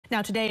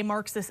Now today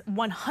marks this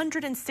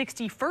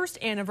 161st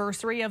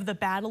anniversary of the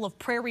Battle of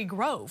Prairie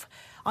Grove.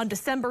 On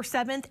December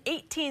 7th,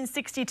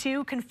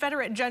 1862,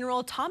 Confederate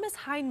General Thomas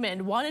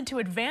Hindman wanted to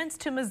advance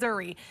to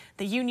Missouri.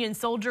 The Union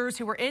soldiers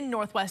who were in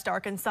northwest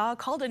Arkansas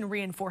called in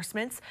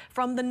reinforcements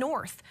from the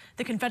north.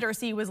 The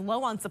Confederacy was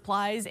low on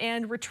supplies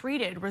and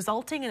retreated,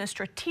 resulting in a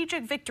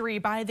strategic victory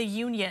by the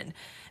Union.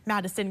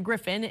 Madison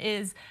Griffin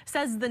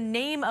says the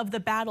name of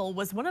the battle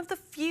was one of the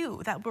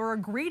few that were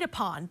agreed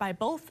upon by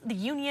both the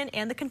Union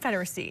and the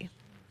Confederacy.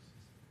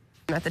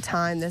 At the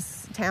time,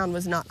 this town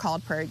was not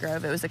called Prairie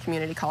Grove. It was a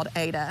community called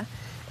Ada.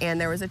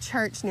 And there was a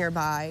church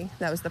nearby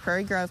that was the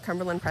Prairie Grove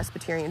Cumberland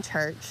Presbyterian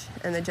Church.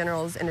 And the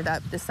generals ended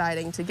up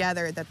deciding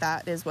together that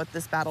that is what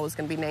this battle was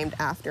going to be named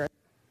after.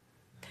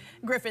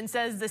 Griffin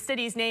says the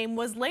city's name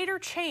was later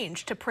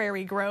changed to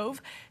Prairie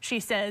Grove. She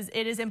says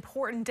it is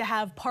important to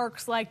have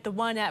parks like the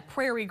one at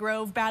Prairie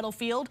Grove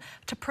Battlefield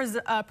to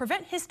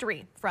prevent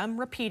history from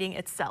repeating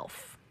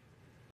itself.